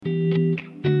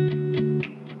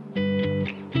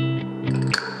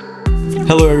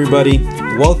Hello, everybody.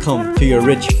 Welcome to your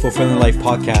Rich, Fulfilling Life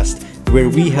podcast, where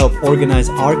we help organize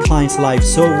our clients'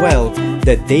 lives so well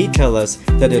that they tell us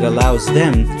that it allows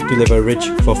them to live a rich,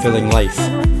 fulfilling life.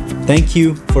 Thank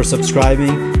you for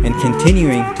subscribing and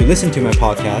continuing to listen to my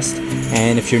podcast.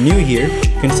 And if you're new here,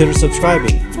 consider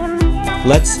subscribing.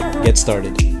 Let's get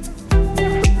started.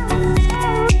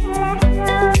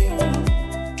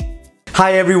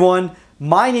 Hi, everyone.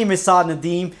 My name is Saad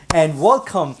Nadeem and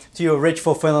welcome to your Rich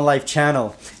Fulfilling Life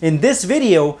channel. In this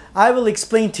video, I will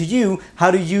explain to you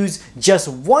how to use just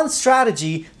one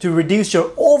strategy to reduce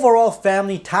your overall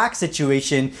family tax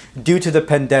situation due to the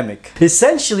pandemic.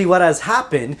 Essentially, what has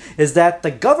happened is that the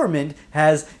government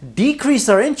has decreased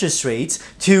our interest rates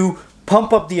to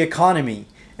pump up the economy.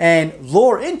 And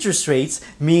lower interest rates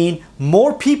mean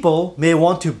more people may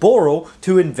want to borrow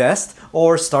to invest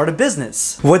or start a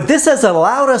business. What this has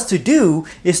allowed us to do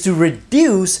is to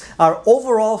reduce our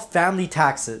overall family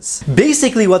taxes.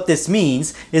 Basically, what this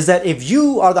means is that if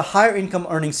you are the higher income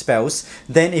earning spouse,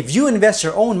 then if you invest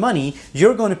your own money,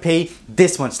 you're going to pay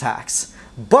this much tax.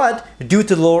 But due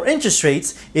to lower interest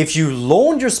rates, if you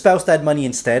loaned your spouse that money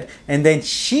instead and then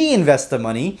she invests the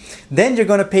money, then you're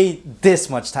going to pay this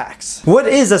much tax. What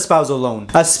is a spousal loan?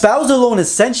 A spousal loan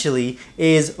essentially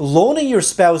is loaning your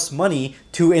spouse money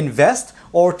to invest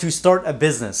or to start a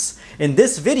business. In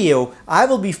this video, I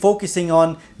will be focusing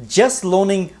on just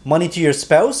loaning money to your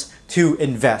spouse to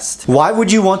invest. Why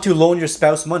would you want to loan your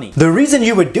spouse money? The reason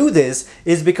you would do this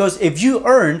is because if you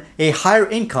earn a higher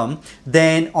income,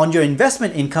 then on your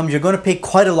investment income, you're going to pay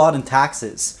quite a lot in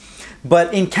taxes.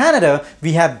 But in Canada,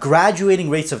 we have graduating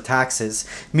rates of taxes,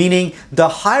 meaning the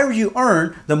higher you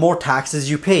earn, the more taxes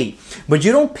you pay. But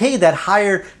you don't pay that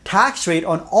higher tax rate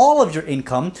on all of your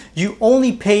income, you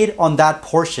only paid on that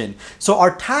portion. So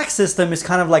our tax system is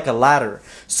kind of like a ladder.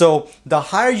 So the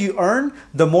higher you earn,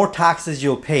 the more taxes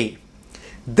you'll pay.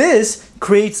 This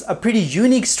creates a pretty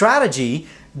unique strategy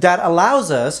that allows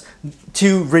us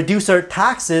to reduce our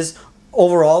taxes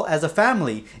overall as a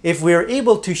family, if we are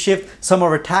able to shift some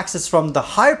of our taxes from the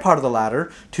higher part of the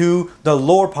ladder to the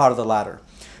lower part of the ladder.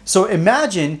 So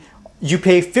imagine you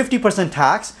pay 50%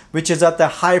 tax, which is at the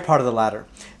higher part of the ladder.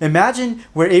 Imagine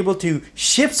we're able to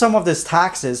shift some of these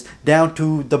taxes down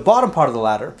to the bottom part of the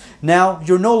ladder. Now,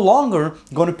 you're no longer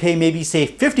going to pay maybe say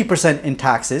 50% in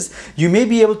taxes. You may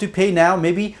be able to pay now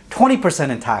maybe 20%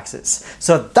 in taxes.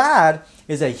 So that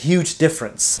is a huge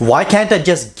difference. Why can't I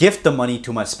just gift the money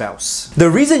to my spouse? The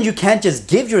reason you can't just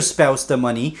give your spouse the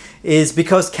money is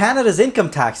because Canada's Income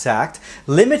Tax Act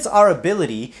limits our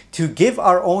ability to give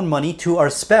our own money to our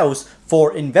spouse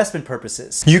for investment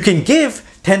purposes. You can give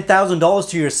 $10,000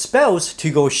 to your spouse to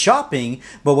go shopping,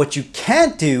 but what you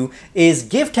can't do is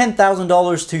give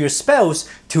 $10,000 to your spouse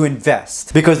to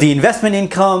invest, because the investment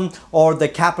income or the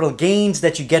capital gains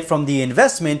that you get from the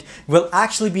investment will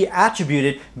actually be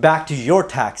attributed back to your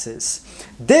taxes.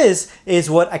 This is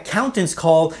what accountants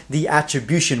call the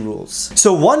attribution rules.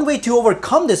 So one way to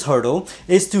overcome this hurdle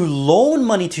is to loan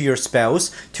money to your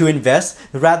spouse to invest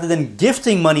rather than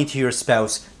gifting money to your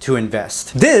spouse to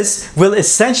invest. This will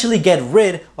essentially get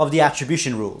rid of the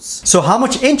attribution rules. So how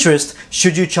much interest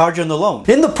should you charge on the loan?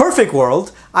 In the perfect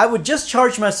world, I would just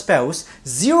charge my spouse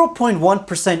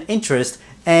 0.1% interest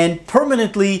and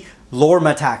permanently lower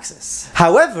my taxes.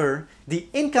 However, the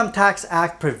Income Tax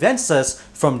Act prevents us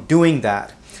from doing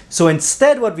that. So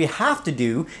instead, what we have to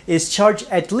do is charge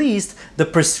at least the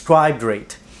prescribed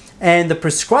rate. And the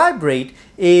prescribed rate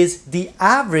is the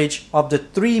average of the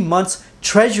 3 months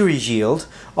treasury yield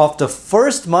of the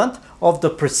first month of the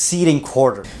preceding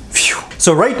quarter. Phew.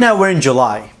 So right now we're in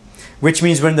July, which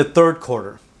means we're in the third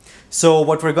quarter. So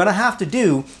what we're going to have to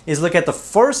do is look at the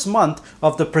first month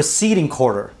of the preceding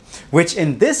quarter, which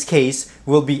in this case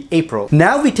will be April.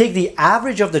 Now we take the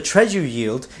average of the treasury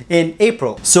yield in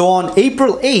April. So on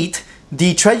April 8th,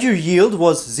 the treasury yield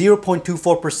was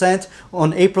 0.24%.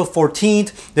 On April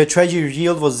 14th, the treasury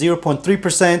yield was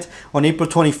 0.3%. On April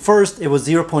 21st, it was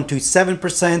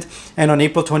 0.27%. And on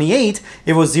April 28th,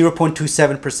 it was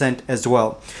 0.27% as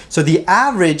well. So the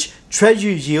average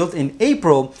treasury yield in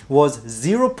April was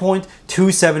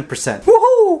 0.27%.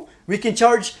 Woohoo! We can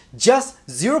charge just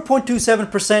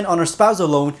 0.27% on our spousal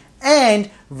loan and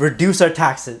reduce our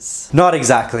taxes. Not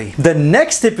exactly. The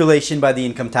next stipulation by the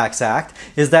Income Tax Act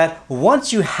is that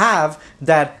once you have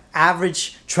that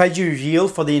average treasury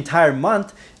yield for the entire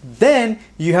month, then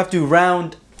you have to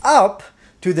round up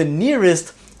to the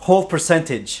nearest whole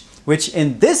percentage, which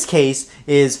in this case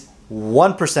is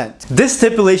 1%. This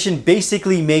stipulation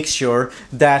basically makes sure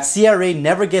that CRA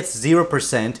never gets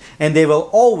 0% and they will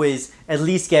always at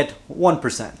least get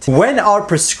 1%. When are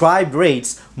prescribed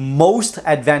rates most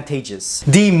advantageous?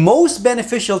 The most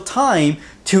beneficial time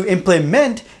to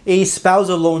implement a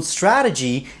spousal loan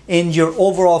strategy in your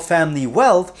overall family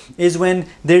wealth is when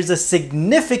there's a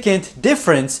significant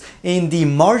difference in the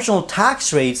marginal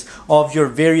tax rates of your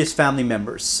various family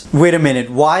members. Wait a minute,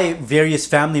 why various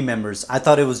family members? I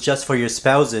thought it was just for your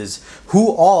spouses.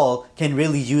 Who all can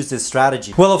really use this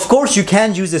strategy? Well, of course you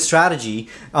can use this strategy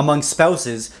among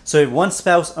spouses. So if one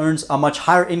spouse earns a much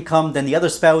higher income than the other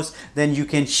spouse, then you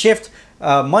can shift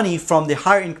money from the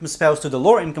higher income spouse to the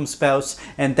lower income spouse,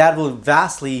 and that will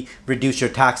vastly reduce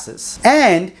your taxes.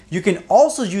 And you can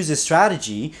also use this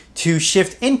strategy to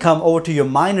shift income over to your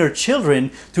minor children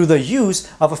through the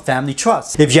use of a family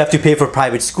trust. If you have to pay for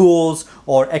private schools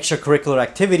or extracurricular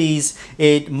activities,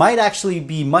 it might actually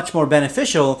be much more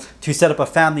beneficial to set up a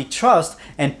family trust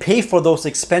and pay for those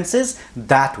expenses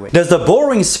that way. Does the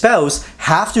borrowing spouse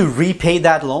have to repay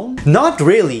that loan? Not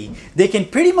really. They can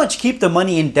pretty much keep the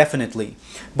money indefinitely.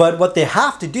 But what they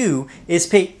have to do is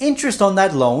pay interest on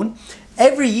that loan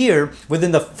every year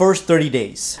within the first 30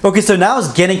 days. Okay, so now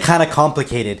it's getting kind of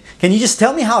complicated. Can you just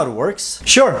tell me how it works?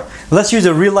 Sure, let's use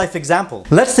a real life example.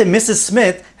 Let's say Mrs.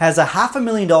 Smith has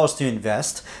 $500,000 to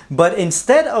invest, but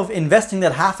instead of investing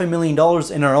that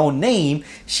 $500,000 in her own name,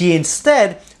 she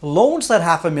instead loans that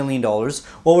 $500,000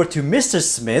 over to Mr.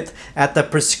 Smith at the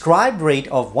prescribed rate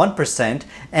of 1%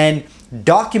 and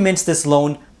documents this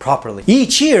loan properly.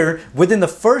 Each year, within the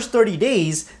first 30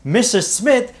 days, Mr.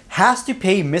 Smith has to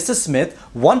pay Mrs. Smith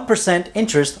 1%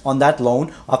 interest on that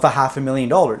loan of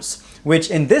 $500,000, which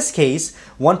in this case,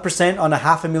 1% on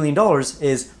 $500,000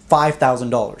 is $5,000.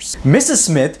 Mrs.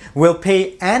 Smith will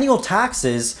pay annual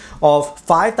taxes of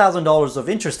 $5,000 of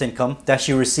interest income that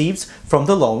she receives from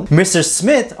the loan. Mr.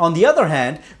 Smith, on the other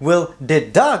hand, will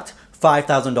deduct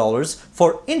 $5,000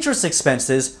 for interest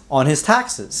expenses on his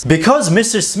taxes. Because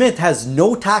Mr. Smith has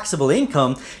no taxable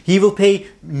income, he will pay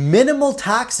minimal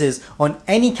taxes on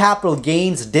any capital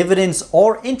gains, dividends,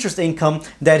 or interest income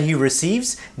that he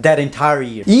receives that entire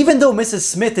year. Even though Mrs.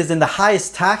 Smith is in the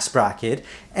highest tax bracket,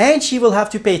 and she will have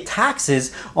to pay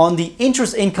taxes on the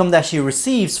interest income that she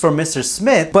receives from Mr.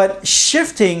 Smith, but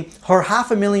shifting her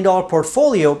 $500,000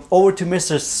 portfolio over to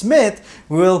Mr. Smith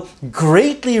will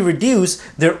greatly reduce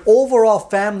their overall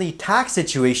family tax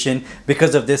situation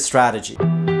because of this strategy.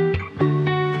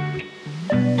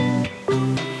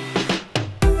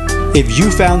 If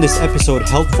you found this episode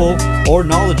helpful or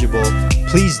knowledgeable,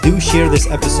 please do share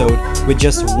this episode with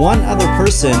just one other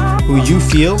person who you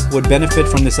feel would benefit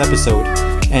from this episode.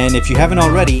 And if you haven't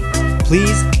already,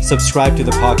 please subscribe to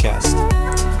the podcast.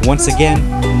 Once again,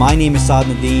 my name is Saad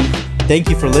Nadeem. Thank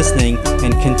you for listening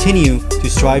and continue to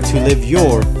strive to live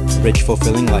your rich,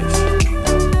 fulfilling life.